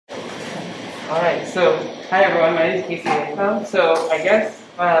All right, so hi everyone, my name is Keysight. So I guess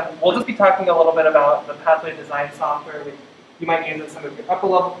we'll just be talking a little bit about the pathway design software. You might use in some of your upper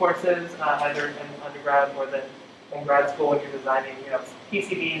level courses, either in undergrad or then in grad school when you're designing,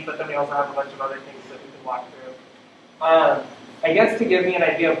 PCBs. But then we also have a bunch of other things that we can walk through. I guess to give me an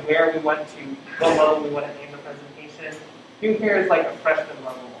idea of where we want to, what level we want to name the presentation, you here is like a freshman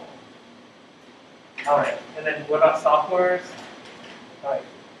level. All right, and then what about sophomores? All right,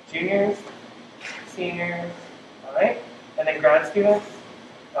 juniors, seniors, all right, and then grad students,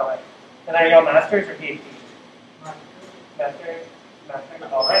 all right. And are y'all masters or PhDs? Masters,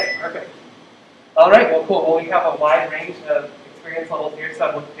 all right, perfect. All right, well, cool. Well, we have a wide range of experience levels here,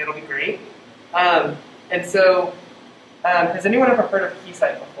 so it'll be great. And so, has anyone ever heard of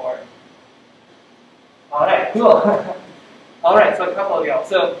Keysight before? All right, cool. All right, so a couple of y'all.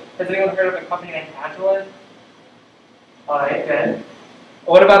 So, has anyone heard of a company named Agilent? All right, good.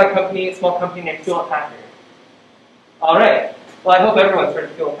 What about a small company named Hewlett-Packard? All right. Well, I hope everyone's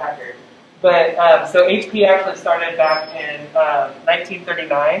heard of Hewlett-Packard. But so HP actually started back in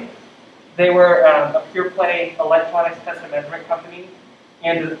 1939. They were a pure-play electronics test and measurement company.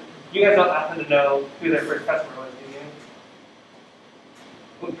 And you guys don't happen to know who their first customer was, do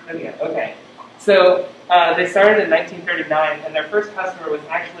you? Ooh, trivia. Okay. So they started in 1939, and their first customer was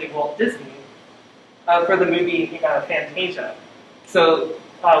actually Walt Disney for the movie Fantasia. So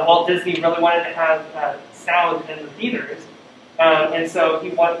Walt Disney really wanted to have sound in the theaters, and so he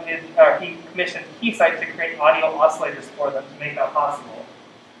commissioned Keysight to create audio oscillators for them to make that possible.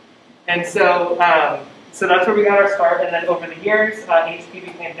 And so so that's where we got our start. And then over the years, HP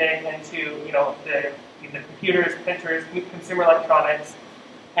became big into the computers, printers, consumer electronics.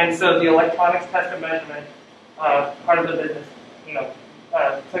 And so the electronics test and measurement part of the business,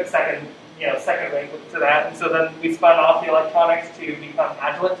 took second rate to that. And so then we spun off the electronics to become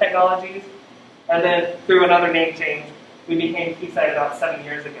Agilent Technologies. And then through another name change, we became Keysight about 7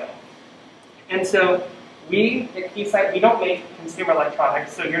 years ago. And so we at Keysight, we don't make consumer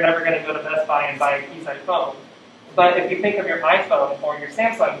electronics, so you're never going to go to Best Buy and buy a Keysight phone. But if you think of your iPhone or your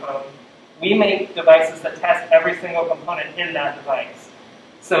Samsung phone, we make devices that test every single component in that device.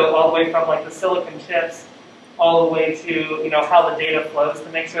 So all the way from like the silicon chips, all the way to how the data flows to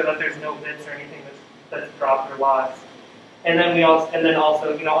make sure that there's no bits or anything that's dropped or lost. And then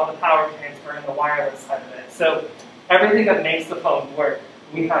also on the power transfer and the wireless side of it. So everything that makes the phone work,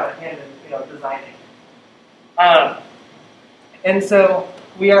 we have a hand in designing. And so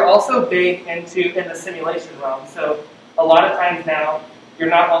we are also big in the simulation realm. So a lot of times now, you're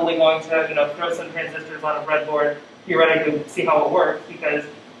not only going to throw some transistors on a breadboard theoretically see how it works, because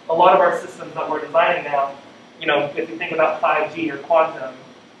a lot of our systems that we're designing now, if you think about 5G or quantum,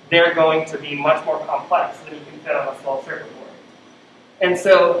 they're going to be much more complex than you can fit on a small circuit board. And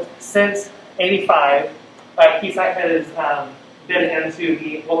so since '85, Keysight has been into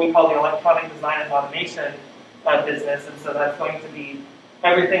what we call the electronic design and automation business, and so that's going to be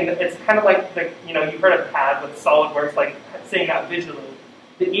everything. It's kind of like you've heard of CAD with SolidWorks, like seeing that visually.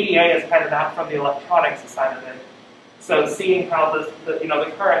 The EDA is kind of that from the electronics side of it. So seeing how the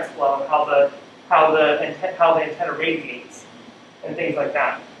currents flow, how the antenna radiates, and things like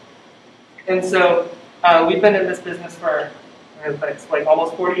that. And so we've been in this business for like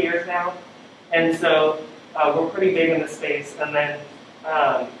almost 40 years now, and so we're pretty big in this space. And then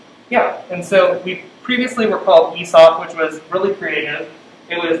and so we previously were called ESOF, which was really creative.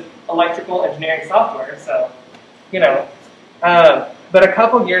 It was electrical engineering software. So but a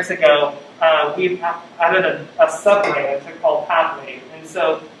couple years ago, we've added a sub-brand called Pathway. And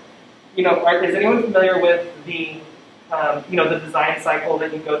so, is anyone familiar with the, the design cycle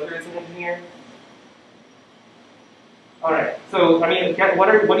that you go through as an engineer? All right. So, I mean,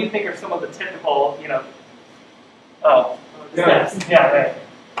 what do you think are some of the typical, steps? Yeah, right.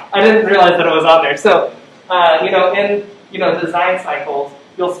 I didn't realize that it was on there. So, in design cycles,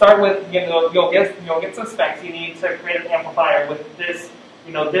 you'll start with, you'll get some specs. You need to create an amplifier with this,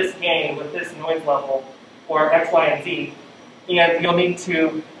 this gain, with this noise level, or X, Y, and Z. And you'll need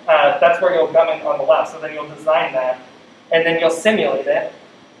to, that's where you'll come in on the left. So then you'll design that, and then you'll simulate it,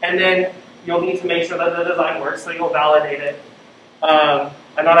 and then you'll need to make sure that the design works. So you'll validate it. I'm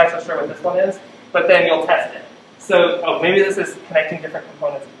not actually sure what this one is, but then you'll test it. So maybe this is connecting different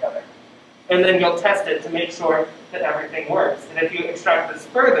components together. And then you'll test it to make sure that everything works. And if you extract this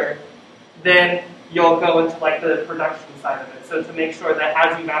further, then you'll go into like the production side of it. So to make sure that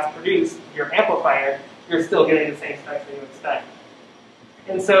as you mass produce your amplifier, you're still getting the same specs that you expect.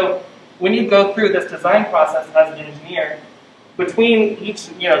 And so when you go through this design process as an engineer, between each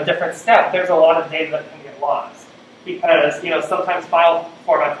different step, there's a lot of data that can get lost. because sometimes file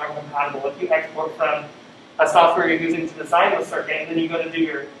formats aren't compatible. If you export from a software you're using to design the circuit, and then you go to do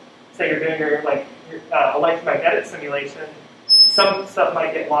your, say you're doing your electromagnetic simulation, some stuff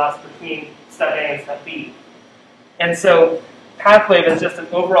might get lost between step A and step B. And so Pathwave is just an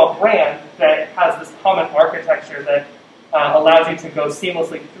overall brand that has this common architecture that allows you to go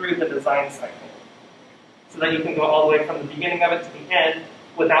seamlessly through the design cycle, so that you can go all the way from the beginning of it to the end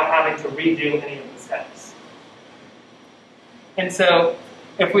without having to redo any of the steps. And so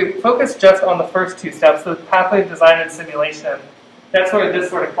if we focus just on the first two steps, the Pathwave design and simulation, that's where this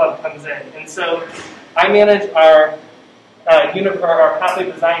sort of club comes in. And so I manage our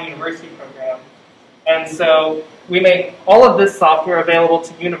Pathwave Design University program. And so we make all of this software available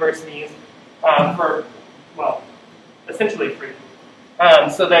to universities for, well, essentially free.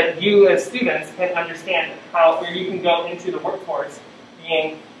 So that you as students can understand how, or you can go into the workforce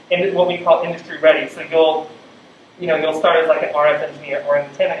being in what we call industry ready. So you'll start as like an RF engineer or an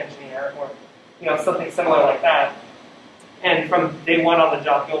antenna engineer or something similar like that. And from day one on the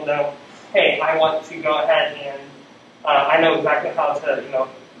job, you'll know, hey, I want to go ahead and I know exactly how to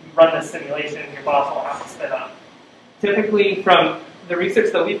run this simulation. Your boss will have to spin up. Typically, from the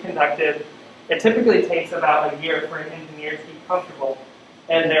research that we've conducted, it typically takes about a year for an engineer to be comfortable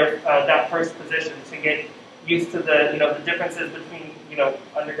in that first position, to get used to the differences between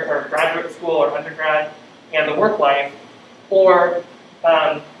undergrad or graduate school or undergrad and the work life, or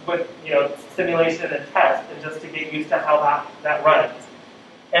with simulation and test, and just to get used to how that runs.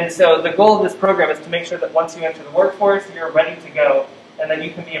 And so the goal of this program is to make sure that once you enter the workforce, you're ready to go, and then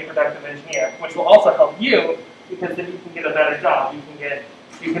you can be a productive engineer, which will also help you because then you can get a better job.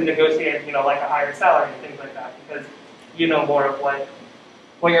 You can negotiate like a higher salary and things like that because you know more of what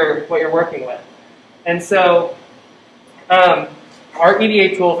you're working with. And so our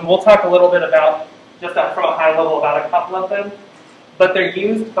EDA tools, and we'll talk a little bit about just from a high level about a couple of them, but they're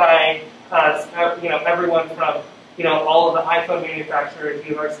used by everyone from all of the iPhone manufacturers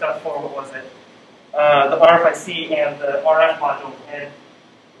use our stuff for, what was it, the RFIC and the RF module in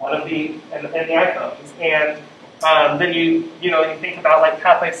one of the iPhones, and then you think about like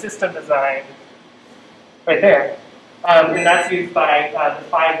Pathwave system design right there, and that's used by the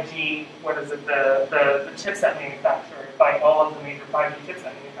 5G, the chipset manufacturers, by all of the major 5G chipset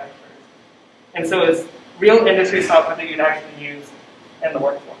manufacturers. And so it's real industry software that you'd actually use in the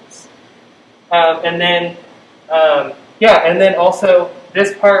workforce. And then also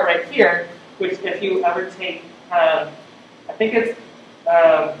this part right here, which if you ever take, I think it's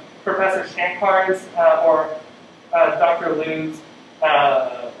Professor Shankar's or Dr. Liu's,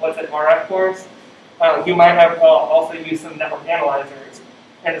 RF course, you might have also used some network analyzers.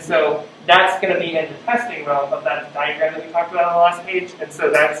 And so that's going to be in the testing realm of that diagram that we talked about on the last page. And so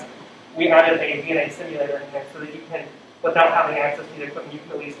we added a DNA simulator in there so that you can, without having access to the equipment, you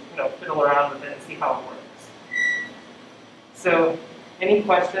can at least fiddle around with it and see how it works. So, any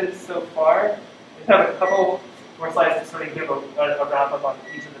questions so far? I just have a couple more slides to sort of give a wrap up on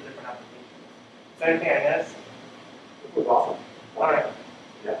each of the different applications. Is there anything I missed? It was awesome. All right.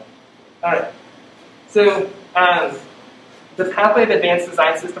 Yeah. All right. So, the Pathwave Advanced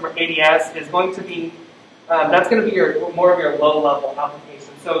Design System, or ADS, is going to be that's going to be more of your low-level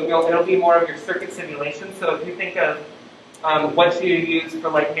application. So it'll be more of your circuit simulation. So if you think of what you use for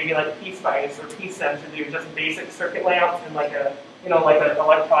maybe Keysight or Keysight to do just basic circuit layouts in like an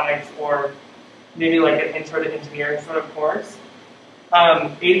electronics or maybe like an intro to engineering sort of course.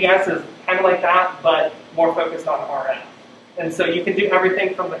 ADS is kind of like that, but more focused on RF. And so you can do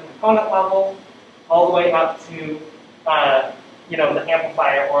everything from the component level all the way up to the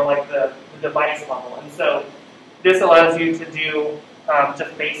amplifier or like the device level. And so this allows you to do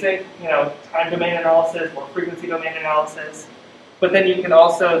just basic, time domain analysis or frequency domain analysis. But then you can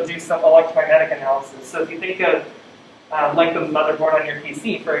also do some electromagnetic analysis. So if you think of like the motherboard on your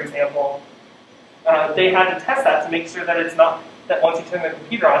PC, for example, they had to test that to make sure that it's not, that once you turn the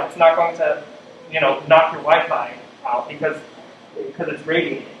computer on, it's not going to, knock your Wi-Fi out because it's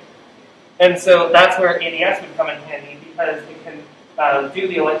radiating. And so that's where ADS would come in handy because it can do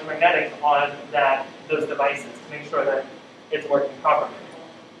the electromagnetics on those devices to make sure that it's working properly.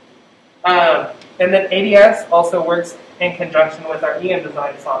 And then ADS also works in conjunction with our EM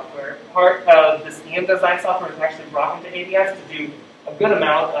design software. Part of this EM design software is actually brought into ADS to do a good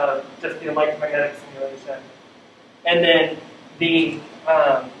amount of just the electromagnetic simulation. And then the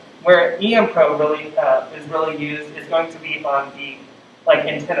where EM Pro really is really used is going to be on the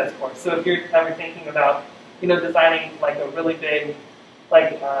antennas course. So if you're ever thinking about designing like a really big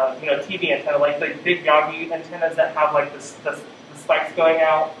TV antenna, like the big Yagi antennas that have like the spikes going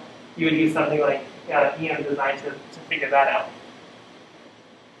out, you would use something like EM design to figure that out.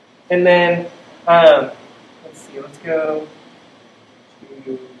 And then, let's see, let's go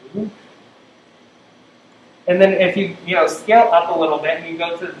to, and then if you scale up a little bit and you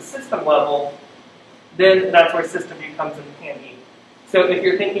go to the system level, then that's where system view comes in handy. So if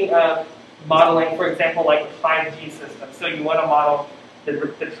you're thinking of modeling, for example, like a 5G system, so you want to model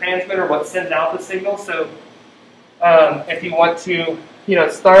the transmitter, what sends out the signal. So if you want to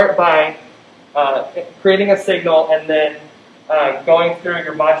start by creating a signal and then going through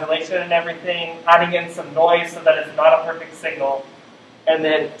your modulation and everything, adding in some noise so that it's not a perfect signal, and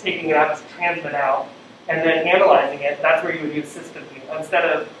then taking it out to transmit out, and then analyzing it, that's where you would use system view. Instead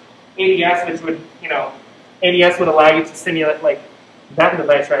of ADS, which would, ADS would allow you to simulate like that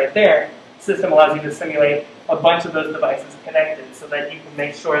device right there, system allows you to simulate a bunch of those devices connected so that you can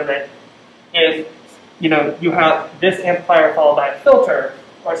make sure that if you have this amplifier followed by a filter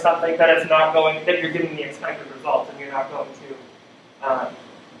or something, that it's not going, that you're getting the expected result and you're not going to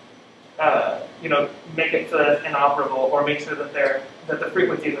make it so that it's inoperable, or make sure that the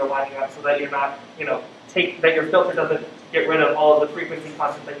frequencies are lining up so that you're not, that your filter doesn't get rid of all of the frequency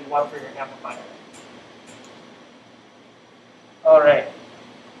content that you want for your amplifier. All right.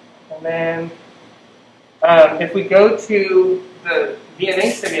 And then if we go to the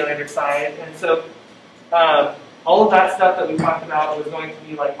DNA simulator side, and so all of that stuff that we talked about was going to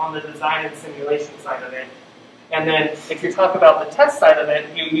be like on the design and simulation side of it. And then if you talk about the test side of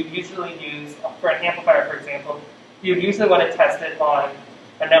it, you usually use, for an amplifier, for example, you usually want to test it on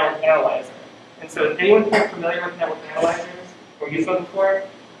a network analyzer. And so is anyone here familiar with network analyzers or used one before?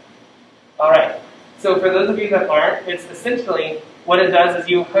 All right. So for those of you that aren't, it's essentially what it does is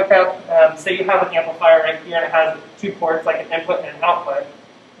you hook up, say you have an amplifier right here and it has two ports, like an input and an output.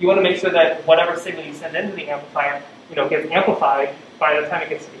 You want to make sure that whatever signal you send into the amplifier, gets amplified by the time it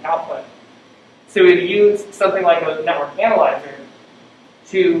gets to the output. So we'd use something like a network analyzer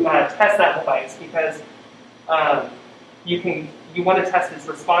to test that device, because you want to test its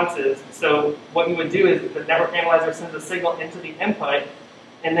responses. So what you would do is the network analyzer sends a signal into the input,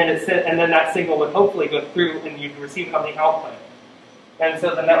 and then that signal would hopefully go through and you'd receive it on the output. And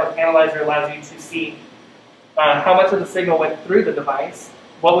so the network analyzer allows you to see how much of the signal went through the device,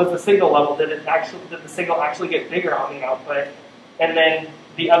 what was the signal level, did the signal actually get bigger on the output, and then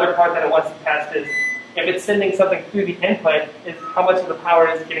the other part that it wants to test is if it's sending something through the input, is how much of the power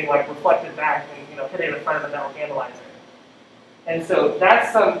is getting reflected back and hitting the front of the network analyzer. And so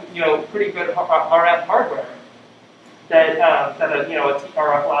that's some pretty good RF hardware that a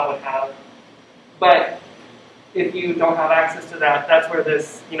RF lab would have. But if you don't have access to that, that's where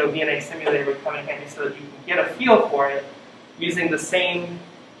this DNA simulator would come in handy, so that you can get a feel for it using the same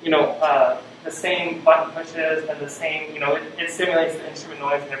button pushes and the same it simulates the instrument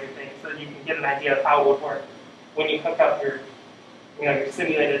noise and everything, so that you can get an idea of how it would work when you hook up your your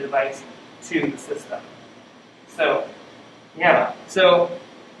simulated device to the system. So yeah, so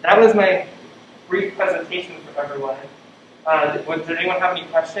that was my brief presentation for everyone. Did anyone have any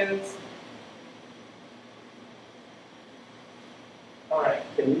questions? All right.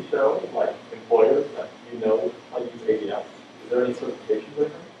 Can you show employers that how to use ADS? Is there any certification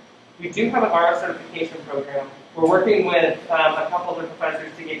program? We do have an RF certification program. We're working with a couple of the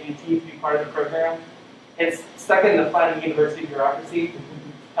professors to get UT to be part of the program. It's stuck in the fun university bureaucracy.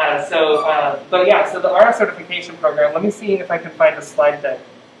 But yeah, so the RF certification program, let me see if I can find a slide deck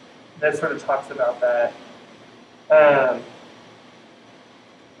that sort of talks about that.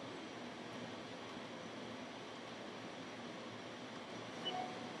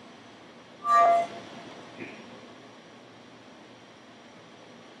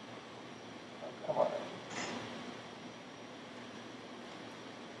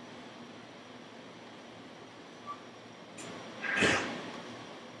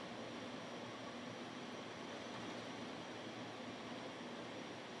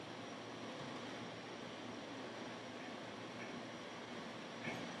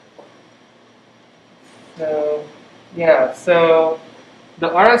 So, yeah, so the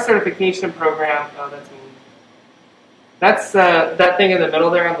RF certification program, oh, that's me. That's that thing in the middle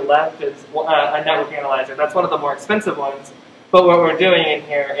there on the left is a network analyzer. That's one of the more expensive ones. But what we're doing in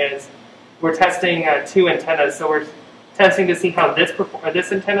here is we're testing two antennas. So we're testing to see how this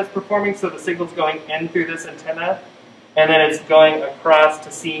antenna is performing. So the signal's going in through this antenna, and then it's going across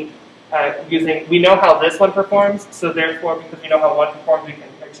to see we know how this one performs. So therefore, because we know how one performs, we can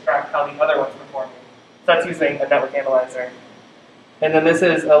extract how the other one's performing. So that's using a network analyzer. And then this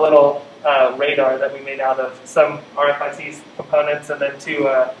is a little radar that we made out of some RFIC components and then two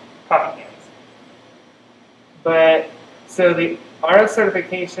coffee cans. But so the RF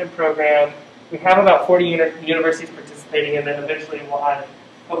certification program we have about 40 universities participating, and then eventually we'll add,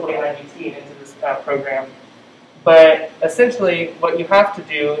 hopefully, IBT into this program. But essentially, what you have to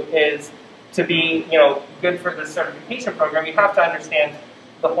do is to be, good for this certification program, you have to understand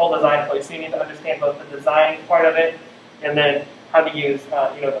the whole design flow. So you need to understand both the design part of it and then how to use,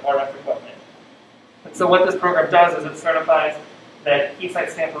 the RF equipment. And so what this program does is it certifies that Keysight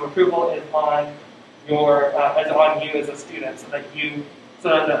stamp of approval is on your, on you as a student, so that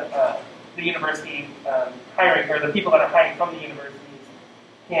the university hiring, or the people that are hiring from the universities,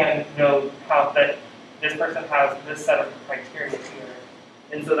 can know how that this person has this set of criteria here,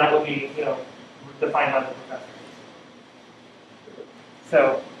 and so that will be, defined by the professors.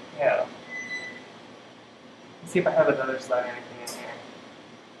 So, yeah. Let's see if I have another slide or anything in here.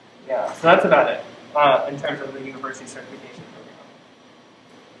 Yeah, so that's about it in terms of the university certification program.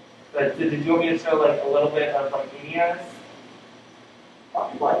 But did you want me to show like a little bit of like ADS? I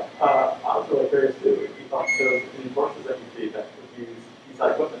was really curious too. You thought those any courses that you see that would use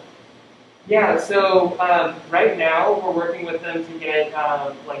Keysight equipment? Yeah, so right now we're working with them to get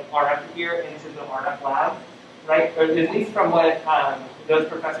like RF gear into the RF lab, right? Or at least from what those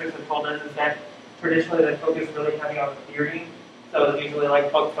professors have told us is that traditionally they focus really heavy on the theory. So it's usually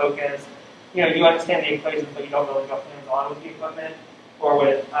like book focused. You understand the equations, but you don't really go hands-on with the equipment or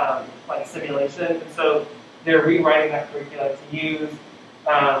with like simulation. And so they're rewriting that curriculum to use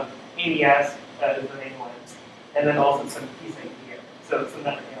ADS, that is the main one, and then also some Keysight gear, so some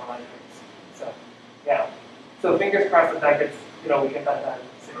network analyzers. So, yeah. So fingers crossed that gets, we get that done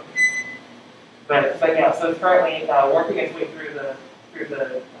soon. But yeah, so it's currently working its way through the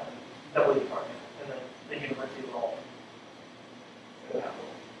double department and then the university as a whole. So,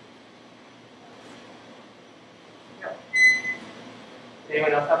 yeah.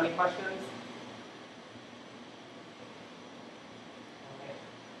 Anyone else have any questions?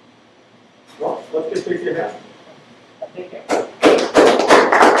 Well, let's get to your hand. Thank you.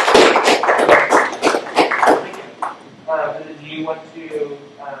 And then do you want to do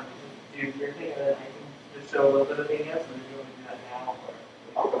your thing, and then I can just show a little bit of ADS, or do you want to do that now?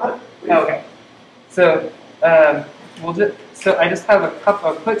 Or? Okay. So so I just have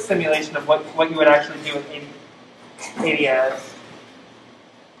a quick simulation of what you would actually do with ADS.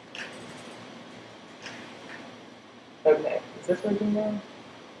 Okay. Is this working now?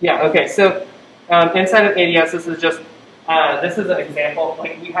 Yeah. Okay. So inside of ADS, this is just this is an example.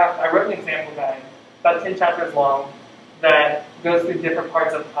 Like I wrote an example guide, about 10 chapters long, that goes through different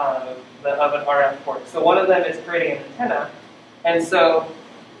parts of an RF port. So one of them is creating an antenna, and so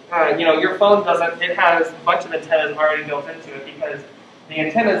your phone it has a bunch of antennas already built into it, because the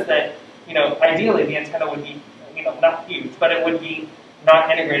antennas that ideally the antenna would be not huge, but it would be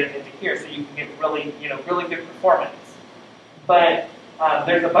not integrated into here, so you can get really really good performance. But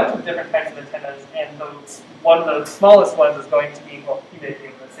there's a bunch of different types of antennas, and one of the smallest ones is going to be, well, he may be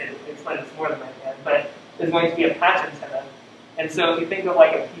able to explain this more than I can, but is going to be a patch antenna. And so if you think of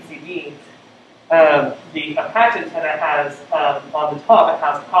like a PCB, a patch antenna has, on the top, it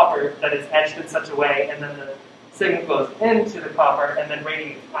has copper that is etched in such a way, and then the signal goes into the copper and then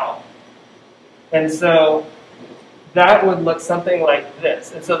radiates out. And so that would look something like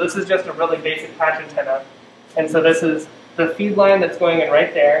this. And so this is just a really basic patch antenna. And so this is the feed line that's going in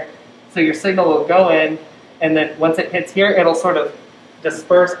right there. So your signal will go in, and then once it hits here, it'll sort of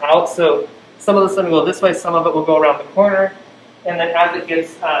disperse out. So some of the signal will go this way, some of it will go around the corner, and then as it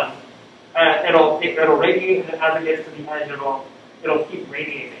gets, it'll radiate, and then as it gets to the edge, it'll keep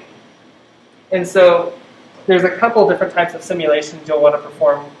radiating. And so there's a couple different types of simulations you'll want to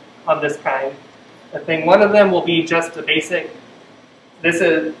perform on this kind of thing. One of them will be just a basic. These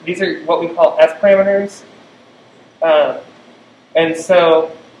are what we call S parameters. And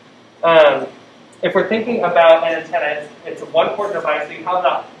so if we're thinking about an antenna, it's a one-port device, so you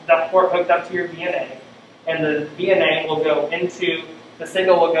have that port hooked up to your VNA, and the VNA will go into, the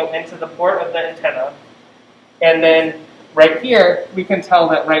signal will go into the port of the antenna, and then right here, we can tell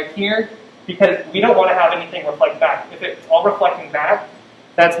that right here, because we don't want to have anything reflect back. If it's all reflecting back,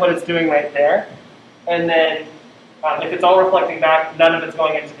 that's what it's doing right there. And then if it's all reflecting back, none of it's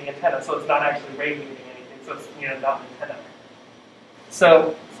going into the antenna, so it's not actually radiating anything, so it's not an antenna.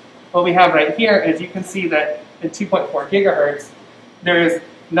 So what we have right here is you can see that at 2.4 gigahertz, there's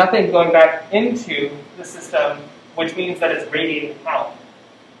nothing going back into the system, which means that it's radiating out.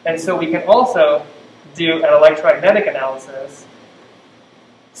 And so we can also do an electromagnetic analysis.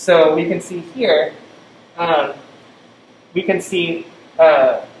 So we can see here, we can see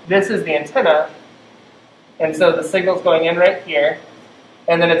this is the antenna, and so the signal's going in right here,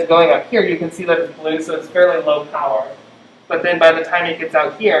 and then it's going up here. You can see that it's blue, so it's fairly low power. But then by the time it gets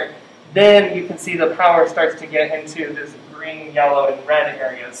out here, then you can see the power starts to get into this green, yellow, and red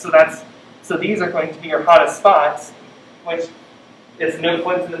areas. So these are going to be your hottest spots, which is no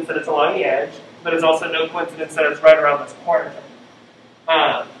coincidence that it's along the edge, but it's also no coincidence that it's right around this corner.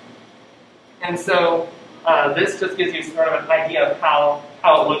 And so this just gives you sort of an idea of how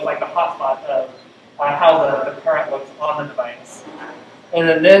it looks like the hotspot of how the current looks on the device. And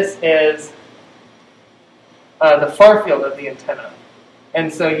then this is the far field of the antenna.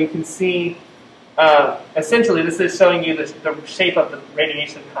 And so you can see, essentially, this is showing you the shape of the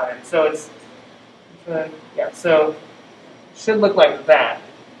radiation pattern. So it's, so it should look like that.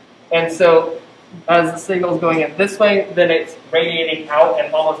 And so as the signal is going in this way, then it's radiating out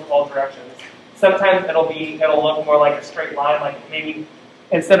in almost all directions. Sometimes it'll look more like a straight line, like maybe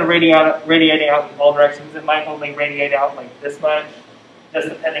instead of radiating out in all directions, it might only radiate out like this much, just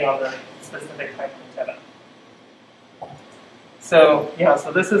depending on the specific type of antenna. So yeah,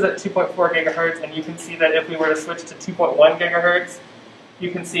 so this is at 2.4 gigahertz, and you can see that if we were to switch to 2.1 gigahertz, you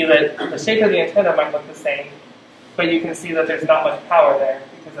can see that the shape of the antenna might look the same, but you can see that there's not much power there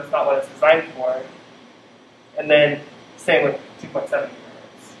because that's not what it's designed for. And then same with 2.7 gigahertz.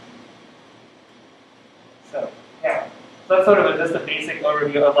 So yeah, so that's sort of just a basic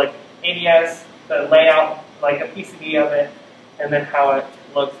overview of like ADS, the layout, like a PCB of it, and then how it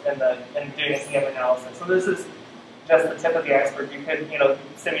looks in doing a EM analysis. So this is just the tip of the iceberg. You could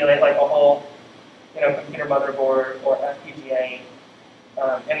simulate like a whole computer motherboard or FPGA,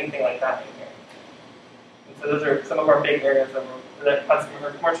 anything like that in here. And so those are some of our big areas that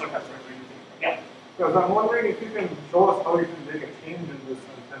commercial customers are using. Yeah. Because I'm wondering if you can show us how you can make a change in this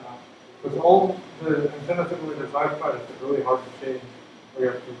antenna. Because all the antenna simulators I've tried, it's really hard to change. Where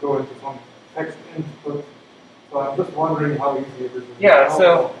you have to go into some text input. So I'm just wondering how easy it is.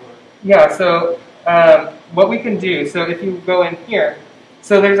 So what we can do, so if you go in here,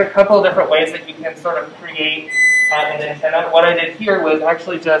 so there's a couple of different ways that you can sort of create an antenna. What I did here was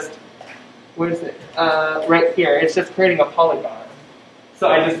actually just, where is it? Right here. It's just creating a polygon. So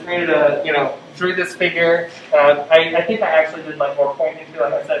I just created drew this figure. I think I actually did like more pointing to,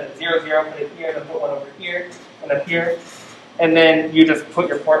 like I said, 0, 0, put it here, then put one over here, and up here. And then you just put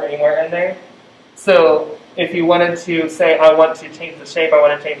your port anywhere in there. So if you wanted to say, I want to change the shape, I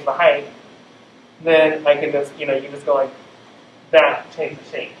want to change the height, then I can just, you just go like that, change the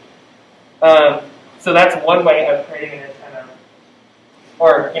shape. So that's one way of creating an antenna,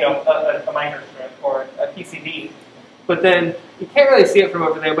 or a microstrip or a PCB. But then you can't really see it from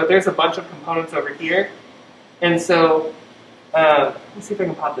over there, but there's a bunch of components over here. And so let's see if I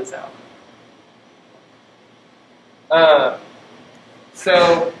can pop this out.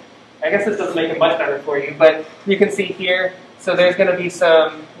 So I guess this doesn't make it much better for you, but you can see here, so there's going to be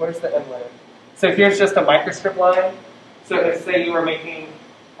some, where's the inlet? So here's just a microstrip line. So if, say, you were making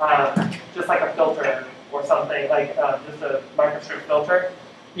just like a filter or something, like just a microstrip filter,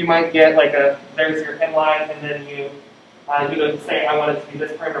 you might get like there's your inline, and then you say, I want it to be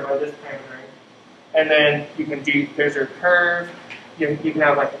this parameter by this parameter. And then you can do, there's your curve, you can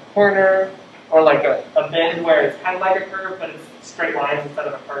have like a corner, or like a bend where it's kind of like a curve, but it's straight lines instead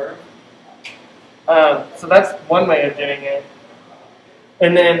of a curve. So that's one way of doing it.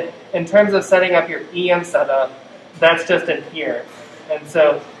 And then in terms of setting up your EM setup, that's just in here. And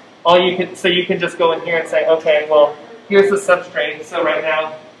so you can just go in here and say, okay, well, here's the substrate. So right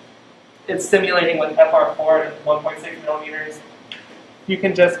now, it's simulating with FR4 at 1.6 millimeters. You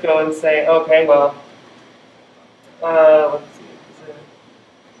can just go and say, okay, well, let's see, is it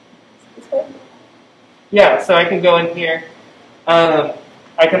this way? Yeah, so I can go in here.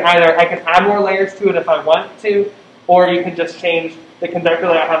 I can add more layers to it if I want to, or you can just change the conductor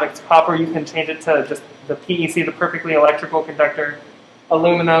that I have. It's copper. You can change it to just the PEC, the perfectly electrical conductor,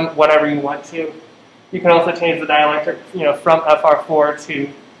 aluminum, whatever you want to. You can also change the dielectric, from FR4 to,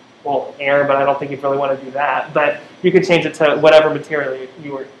 well, air, but I don't think you'd really want to do that. But you can change it to whatever material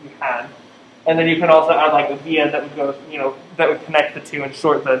you had. And then you can also add like a via that would go, that would connect the two and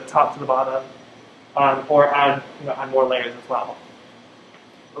short the top to the bottom, or add more layers as well.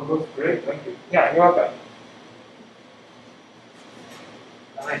 That looks great, thank you. Yeah, you're welcome.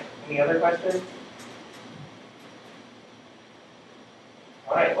 All right, any other questions?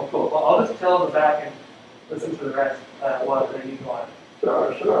 All right, well, cool. Well, I'll just chill in the back and listen to the rest while you go on.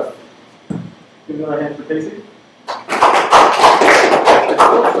 Sure. Give me a hand for Casey.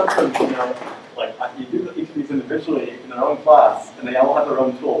 Like you do each of these individually in their own class, and they all have their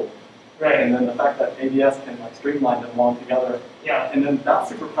own tool. Right. And then the fact that ADS can streamline them along together. Yeah. And then that's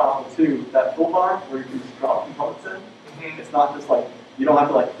super powerful too. That toolbar where you can just drop components in. It's not just like you don't have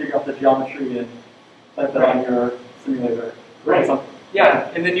to figure out the geometry and type that on your simulator. Right.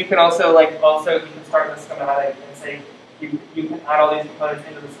 Yeah, and then you can also you can start the schematic and say you can add all these components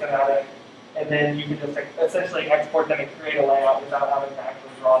into the schematic, and then you can just essentially export them and create a layout without having to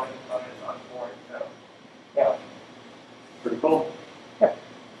actually draw the components on board. So, yeah. Pretty cool.